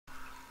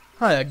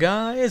Hiya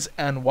guys,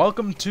 and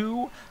welcome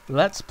to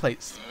Let's Play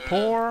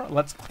Spore.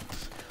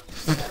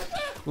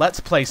 Let's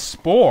Play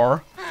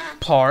Spore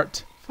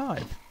Part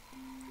 5.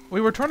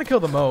 We were trying to kill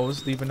the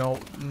Moes, even though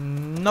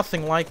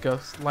nothing likes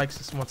us and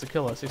wants to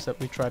kill us, except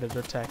we tried to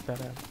attack that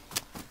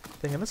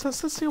thing. And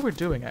let's see what we're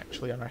doing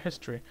actually on our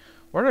history.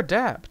 We're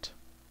adapt,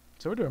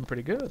 so we're doing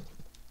pretty good.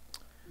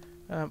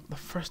 The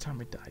first time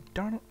we died,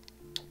 darn it.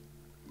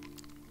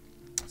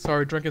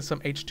 Sorry, drinking some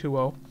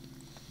H2O.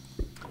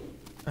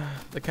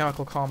 The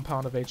chemical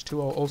compound of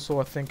H2O,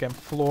 also I think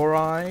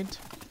fluoride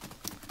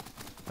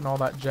and all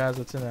that jazz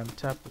that's in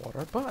tap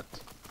water, but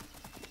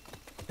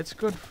it's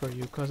good for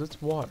you because it's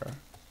water.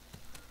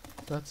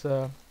 That's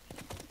I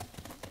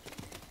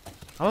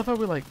love how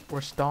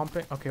we're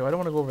stomping. Okay, well, I don't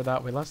want to go over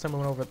that way. Last time we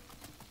went over,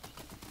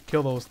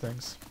 kill those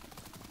things.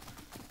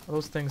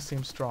 Those things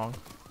seem strong,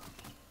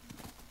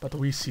 but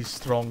we see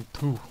strong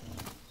too.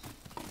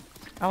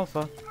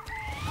 Alpha,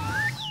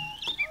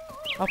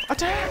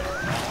 attack!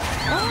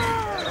 Ah!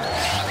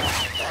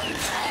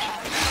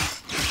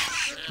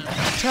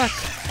 Attack!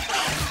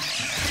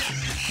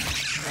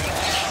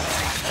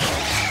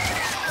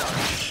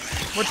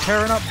 We're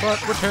tearing up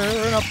butt, we're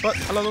tearing up butt.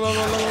 La, la, la,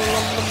 la, la,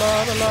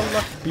 la, la, la,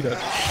 la. Beat it,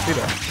 beat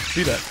it,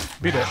 beat it,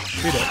 beat it,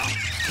 beat it.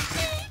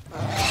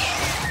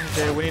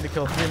 Okay, we need to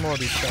kill 3 more of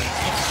these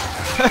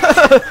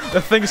things.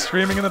 The thing's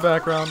screaming in the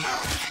background.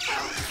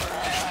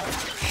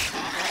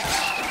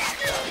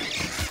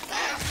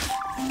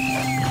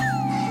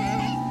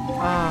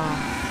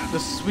 Ah, the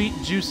sweet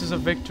juices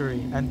of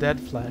victory and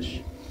dead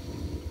flesh.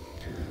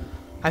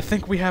 I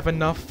think we have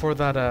enough for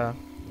that,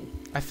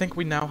 I think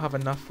we now have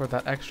enough for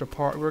that extra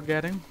part we're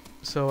getting.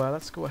 So,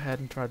 let's go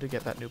ahead and try to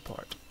get that new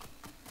part.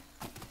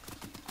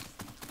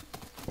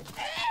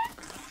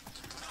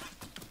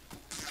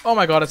 Oh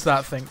my god, it's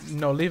that thing.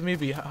 No, leave me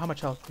be. How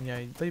much health? Yeah,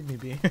 leave me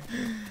be.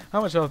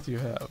 How much health do you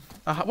have?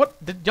 What?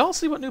 Did y'all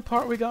see what new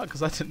part we got?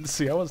 Because I didn't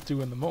see. I was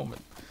too in the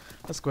moment.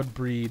 Let's go and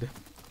breed.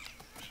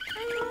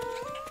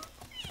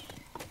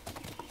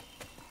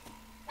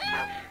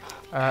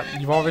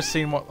 You've already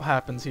seen what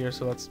happens here,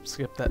 so let's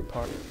skip that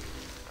part.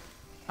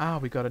 Ah,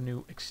 we got a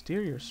new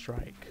exterior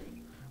strike.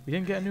 We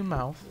didn't get a new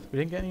mouth. We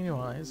didn't get any new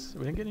eyes.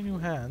 We didn't get any new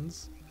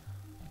hands.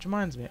 Which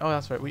reminds me. Oh,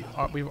 that's right.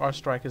 Our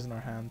strike is in our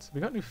hands.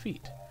 We got new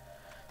feet.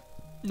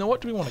 Now, what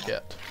do we want to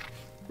get?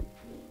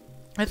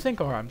 I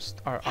think our arm is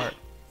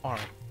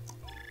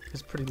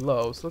pretty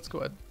low, so let's go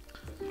ahead.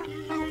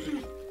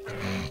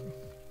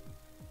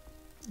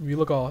 We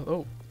look all.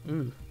 Oh,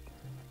 ooh.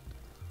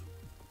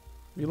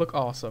 We look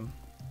awesome.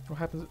 What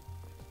happens?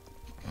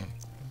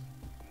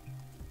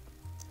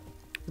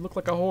 You look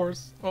like a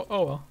horse. Oh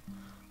well.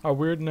 Our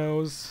weird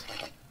nose.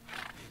 I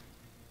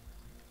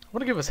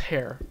want to give us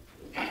hair.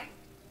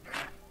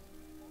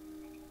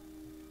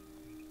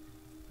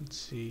 Let's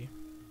see.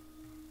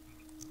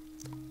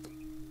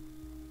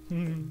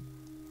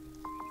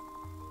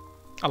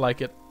 I like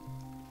it.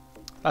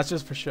 That's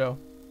just for show.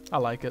 I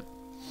like it.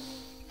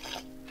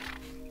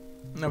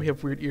 Now we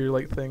have weird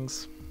ear-like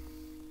things.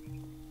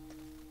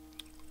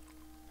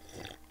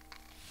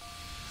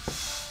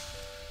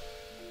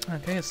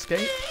 Okay,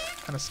 escape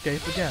and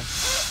escape again.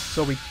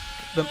 So we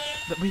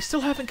still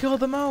haven't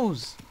killed the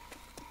Moes.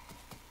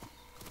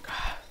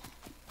 God,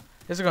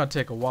 this is gonna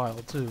take a while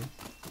too.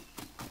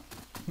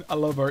 I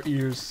love our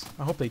ears.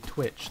 I hope they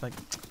twitch, like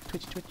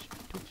twitch, twitch,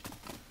 twitch.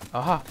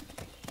 Aha!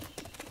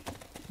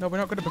 No, we're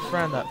not gonna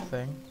befriend that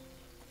thing.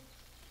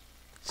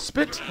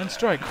 Spit and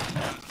strike.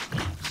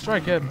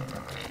 Strike him.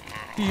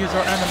 He is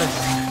our enemy.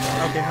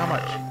 Okay, how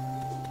much?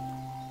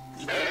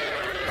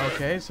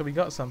 Okay, so we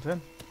got something.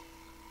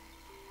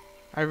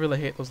 I really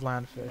hate those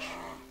landfish.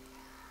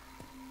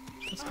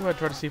 Let's go ahead and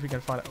try to see if we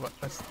can find it.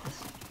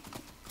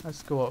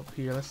 Let's go up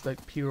here. Let's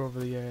like peer over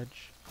the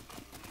edge.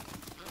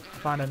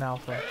 Find an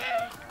alpha.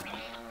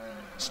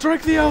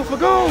 Strike the alpha!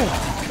 Go!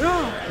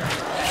 Yeah!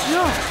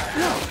 Yeah!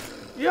 Yeah!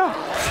 Yeah!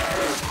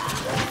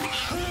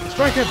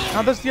 Strike him!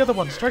 Now there's the other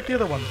one. Strike the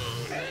other one.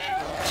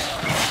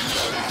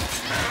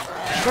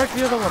 Strike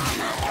the other one.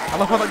 I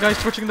love how that guy's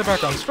twitching in the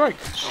background. Strike!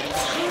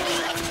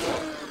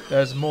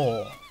 There's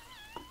more.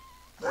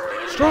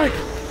 Strike!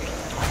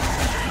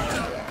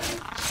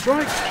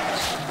 Strike!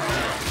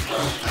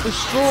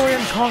 Destroy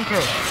and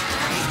conquer!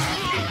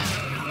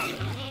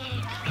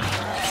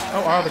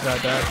 Oh, our other guy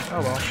died.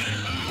 Oh well.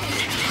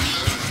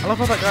 I love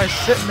how that guy's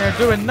sitting there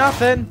doing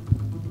nothing!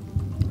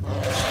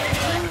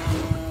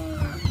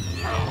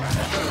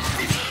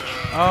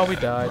 Oh, we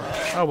died.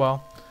 Oh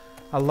well.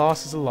 A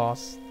loss is a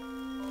loss.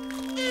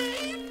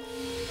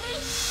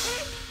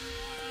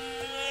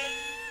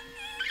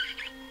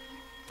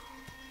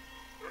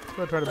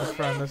 Let's go try to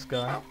befriend this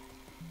guy.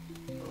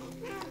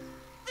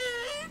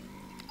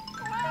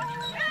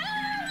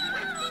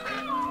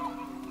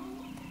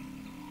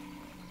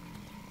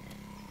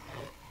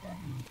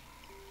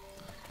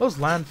 Those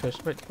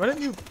landfish. Wait, why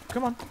didn't you?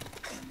 Come on.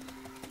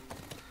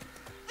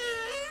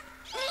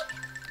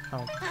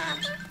 Oh.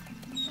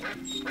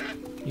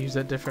 Use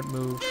a different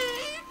move.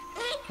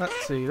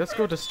 Let's see. Let's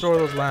go destroy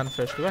those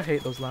landfish, because I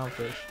hate those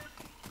landfish.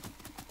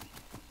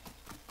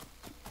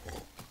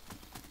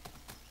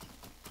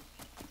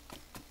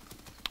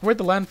 Where'd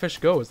the landfish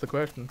go is the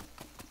question.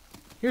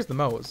 Here's the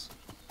moas.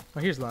 Oh,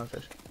 here's the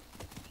landfish.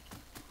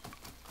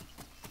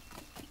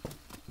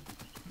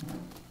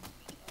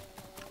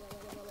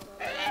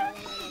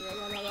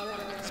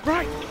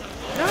 Sprite!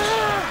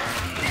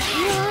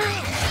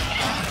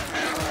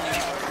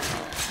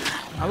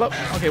 I love.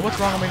 Okay, what's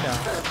wrong with me now?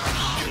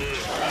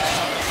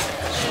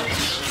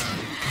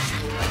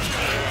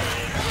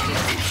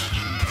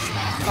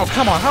 Oh,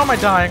 come on. How am I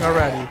dying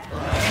already?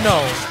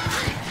 No.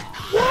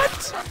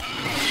 What?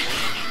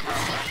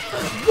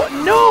 What?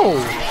 No!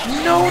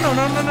 No, no,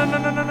 no, no, no, no,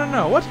 no, no, no,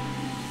 no. What?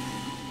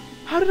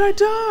 How did I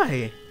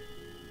die?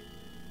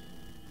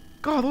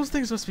 God, those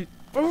things must be...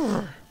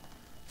 Ugh.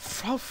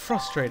 How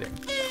frustrating.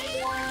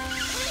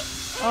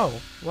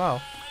 Oh,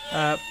 wow.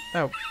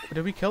 Oh,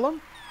 did we kill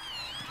him?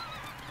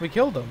 We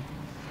killed him.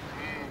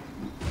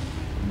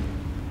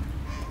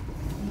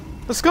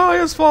 The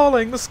sky is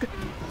falling! The sky...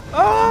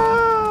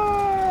 Ah!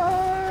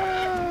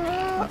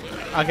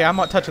 Okay, I'm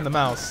not touching the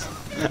mouse.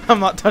 I'm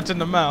not touching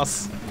the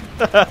mouse.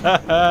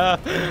 Oh,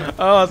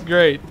 that's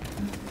great.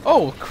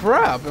 Oh,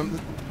 crap.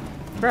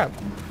 Crap.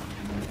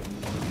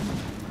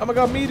 Oh my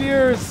god,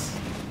 meteors!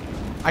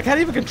 I can't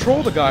even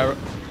control the guy.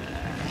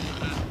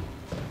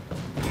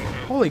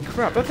 Holy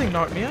crap, that thing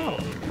knocked me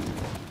out.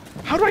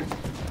 How do I...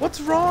 What's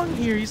wrong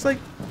here? He's like...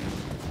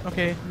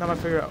 Okay, now I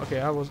figure out...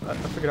 Okay, I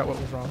figured out what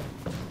was wrong.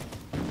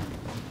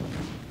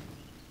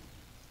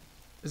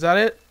 Is that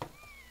it?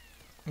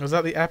 Was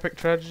that the epic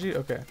tragedy?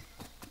 Okay.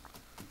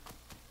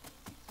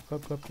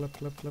 Clap, clap, clap,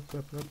 clap, clap,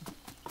 clap, clap.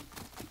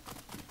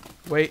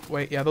 Wait,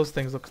 wait, yeah, those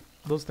things look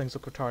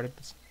retarded.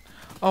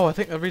 Oh, I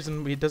think the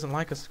reason he doesn't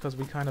like us is because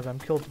we kind of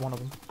killed one of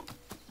them.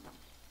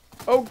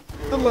 Oh,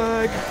 the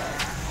lag.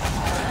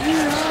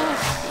 Yeah.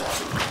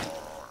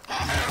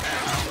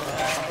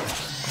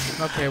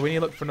 Okay, we need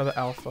to look for another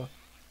alpha.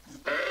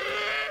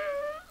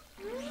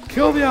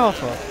 Kill the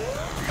alpha.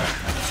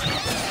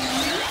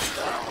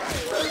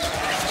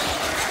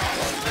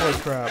 Holy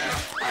crap.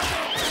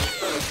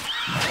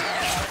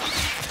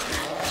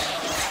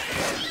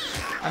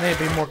 I need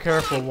to be more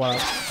careful what.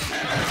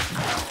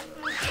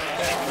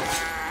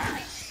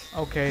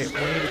 Okay, we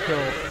need to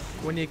kill.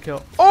 We need to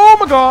kill. Oh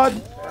my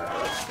god!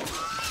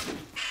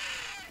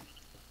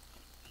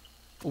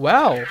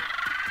 Wow.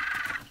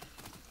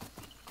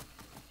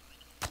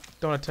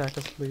 Don't attack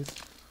us, please.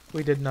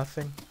 We did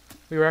nothing.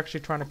 We were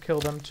actually trying to kill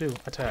them too.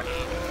 Attack.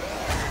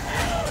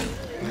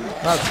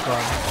 That's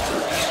fun.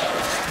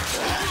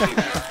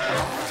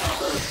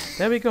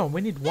 There we go.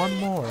 We need one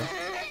more.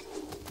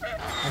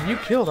 And you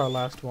killed our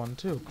last one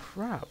too.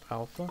 Crap,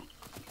 Alpha.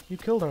 You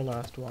killed our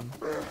last one.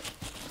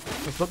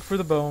 Let's look through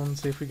the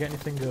bones, see if we get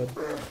anything good.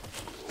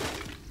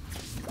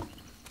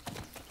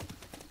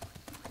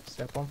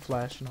 Step on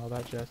flesh and all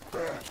that jazz.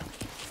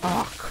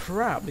 Ah, oh,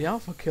 crap. The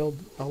Alpha killed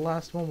the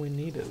last one we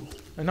needed.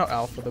 Not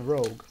Alpha, the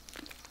rogue.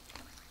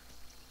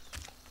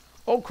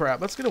 Oh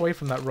crap, let's get away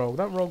from that rogue.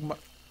 That rogue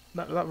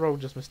that rogue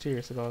just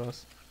mysterious about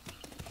us.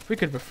 If we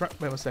could befriend...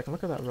 Wait 1 second,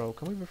 look at that rogue.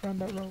 Can we befriend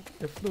that rogue?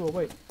 It flew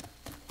away.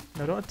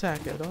 No, don't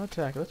attack it, don't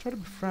attack it. Let's try to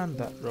befriend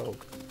that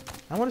rogue.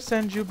 I want to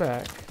send you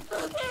back.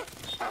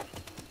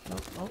 No,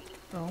 oh,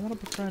 no, I want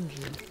to befriend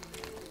you.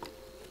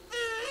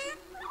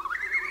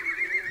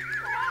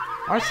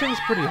 Our thing's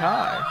pretty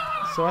high,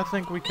 so I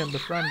think we can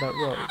befriend that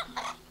rogue.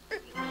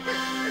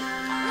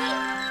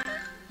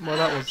 Well,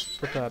 that was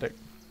pathetic.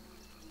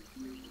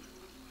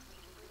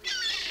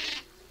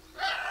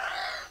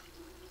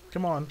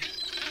 Come on.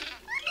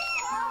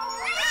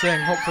 Sing.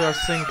 Hopefully our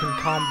Sing can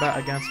combat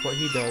against what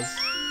he does.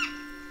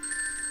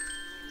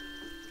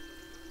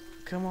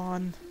 Come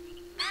on.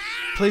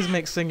 Please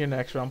make Sing your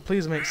next round.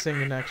 Please make Sing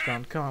your next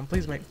round. Come on,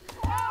 please make...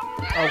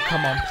 Oh,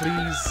 come on,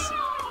 please.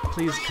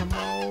 Please, come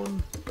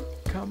on.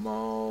 Come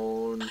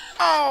on.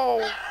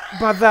 Oh!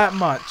 By that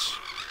much.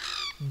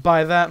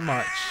 By that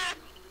much.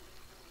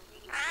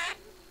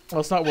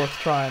 Well, it's not worth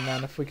trying,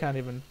 then, if we can't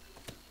even...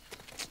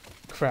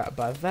 Crap,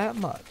 by that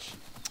much.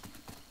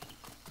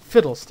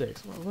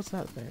 Fiddlesticks. What's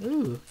that thing?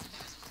 Ooh.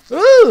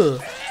 Ooh!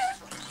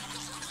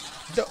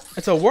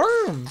 It's a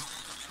worm!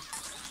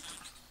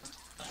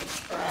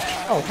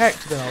 Oh, heck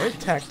no. It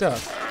attacked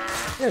us.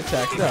 It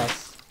attacked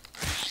us.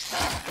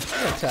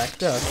 It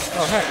attacked us.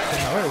 Oh, heck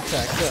no. It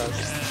attacked us.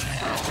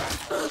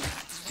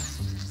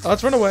 Oh,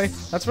 let's run away.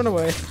 Let's run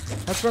away.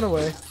 Let's run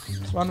away.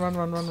 Run, run,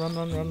 run, run, run,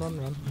 run, run, run,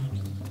 run.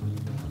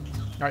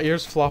 Our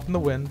ears flop in the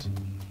wind.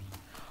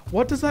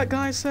 What does that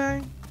guy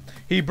say?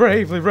 He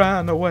bravely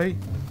ran away.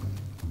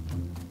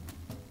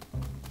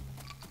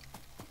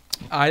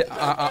 I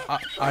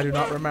do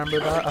not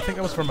remember that. I think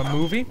that was from a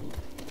movie.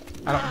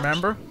 I don't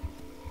remember.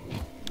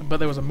 But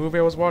there was a movie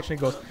I was watching.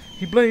 He goes,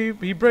 he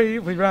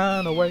bravely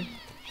ran away.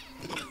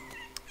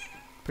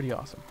 Pretty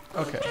awesome.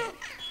 Okay.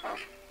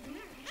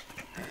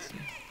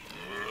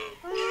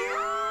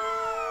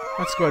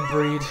 Let's go ahead and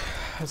breed.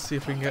 Let's see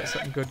if we can get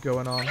something good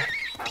going on.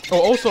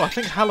 Oh, also, I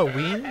think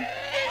Halloween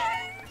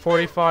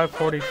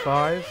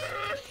 4545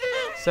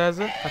 says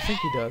it. I think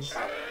he does.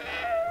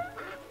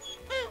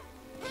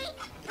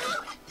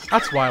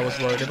 That's why I was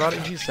worried about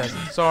it. He says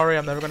it. Sorry,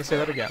 I'm never going to say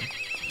that again.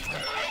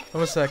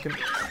 Wait a second.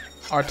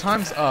 Our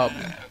time's up.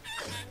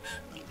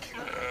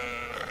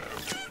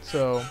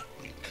 So,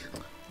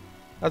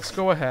 let's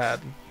go ahead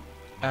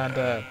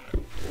and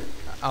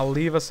I'll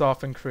leave us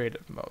off in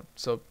creative mode.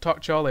 So,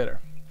 talk to y'all later.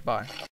 Bye.